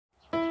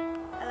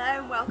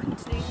Hello and welcome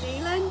to New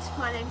Zealand.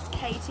 My name is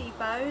Katie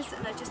Bowes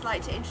and I'd just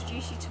like to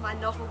introduce you to my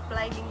novel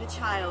Blaming the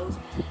Child,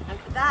 and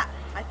for that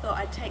I thought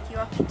I'd take you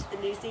up into the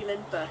New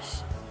Zealand bush.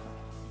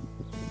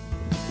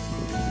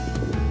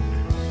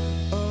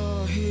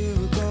 Oh, here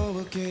we go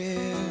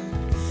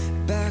again,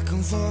 back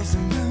and forth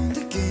and round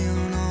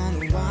again on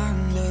the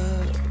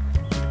wind-up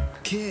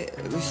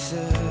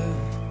carousel.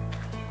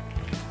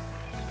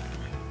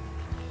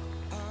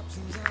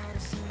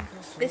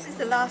 This is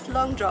the last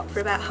long drop for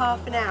about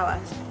half an hour.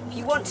 If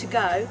you want to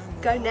go,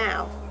 go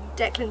now.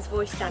 Declan's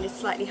voice sounded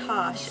slightly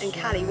harsh and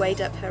Callie weighed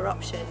up her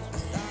options.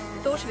 The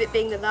thought of it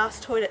being the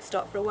last toilet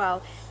stop for a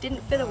while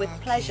didn't fill her with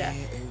pleasure,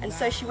 and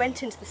so she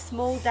went into the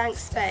small dank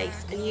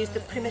space and used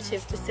the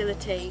primitive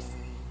facilities.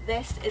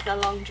 This is a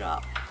long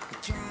drop.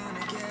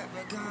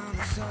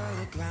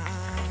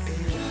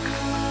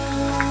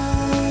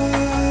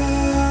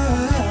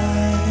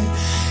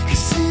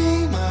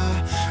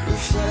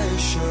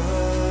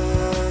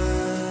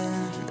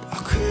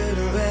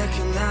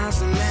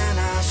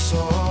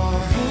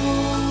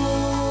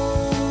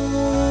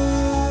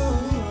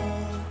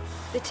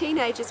 The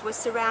teenagers were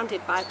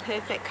surrounded by a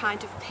perfect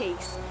kind of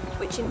peace,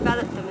 which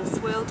enveloped them and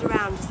swirled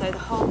around as though the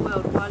whole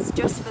world was,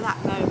 just for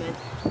that moment,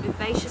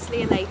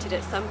 vivaciously elated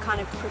at some kind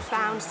of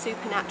profound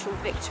supernatural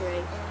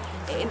victory.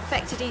 It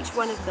infected each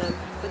one of them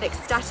with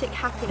ecstatic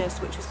happiness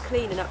which was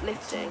clean and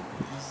uplifting.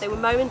 They were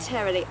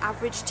momentarily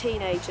average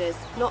teenagers,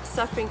 not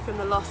suffering from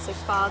the loss of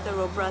father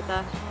or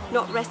brother,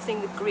 not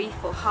wrestling with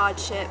grief or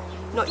hardship,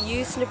 not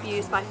used and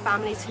abused by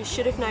families who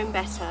should have known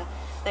better.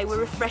 They were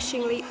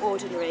refreshingly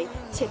ordinary,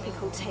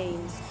 typical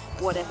teens,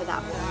 whatever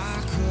that was.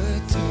 I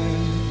could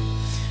turn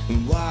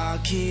and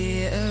walk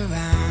it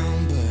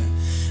around, but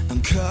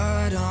I'm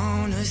caught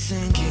on a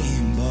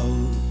sinking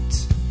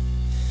boat,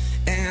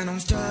 and I'm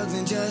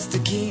struggling just to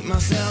keep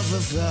myself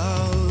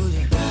afloat.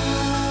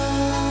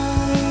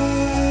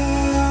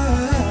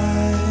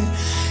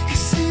 I can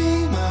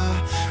see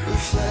my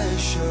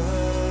reflection.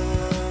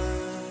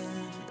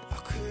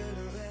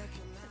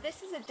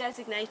 This is a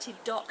designated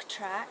dock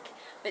track,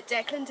 but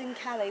Declan and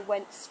Callie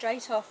went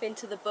straight off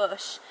into the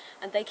bush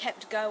and they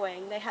kept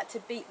going. They had to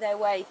beat their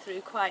way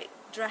through quite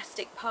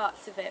drastic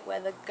parts of it where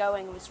the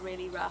going was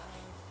really rough.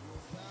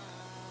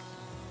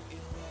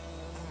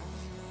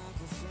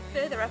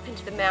 Further up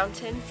into the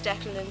mountains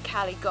Declan and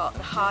Callie got,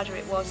 the harder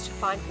it was to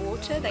find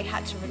water. They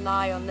had to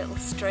rely on little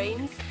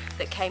streams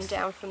that came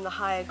down from the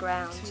higher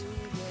ground.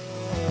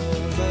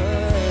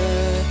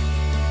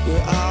 We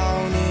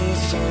all need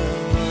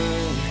someone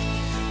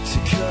to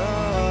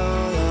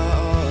call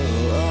on,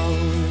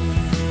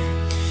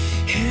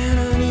 and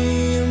I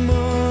need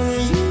more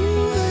than you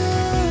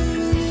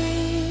ever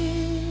need.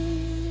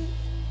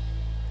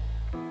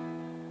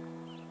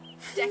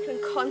 Declan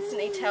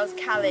constantly tells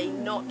Callie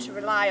not to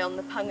rely on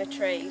the punga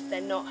trees,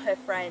 they're not her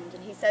friend,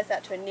 and he says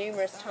that to her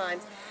numerous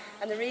times,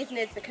 and the reason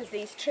is because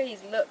these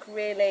trees look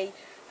really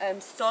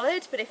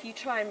solid, but if you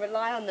try and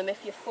rely on them,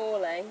 if you're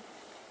falling,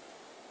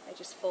 they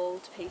just fall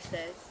to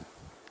pieces.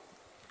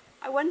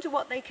 I wonder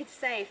what they could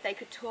say if they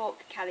could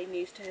talk, Callie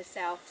mused to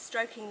herself,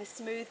 stroking the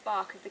smooth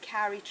bark of the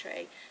kauri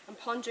tree and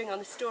pondering on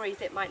the stories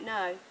it might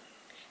know.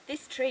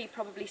 This tree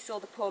probably saw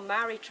the poor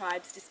Maori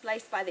tribes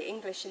displaced by the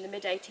English in the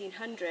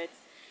mid-1800s.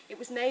 It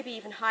was maybe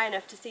even high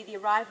enough to see the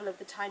arrival of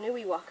the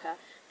Tainui Waka,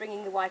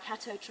 bringing the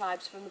Waikato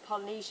tribes from the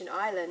Polynesian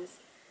islands.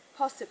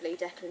 Possibly,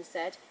 Declan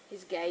said,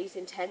 his gaze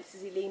intense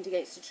as he leaned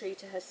against a tree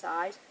to her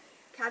side.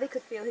 Callie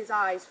could feel his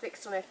eyes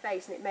fixed on her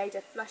face, and it made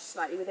her flush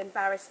slightly with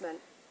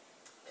embarrassment.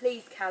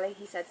 "Please, Callie,"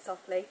 he said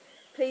softly,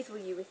 "please will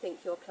you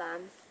rethink your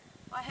plans?"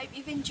 I hope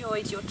you've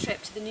enjoyed your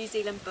trip to the New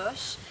Zealand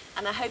bush,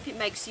 and I hope it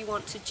makes you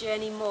want to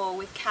journey more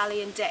with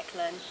Callie and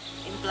Declan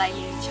in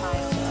Blaming the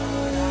Child.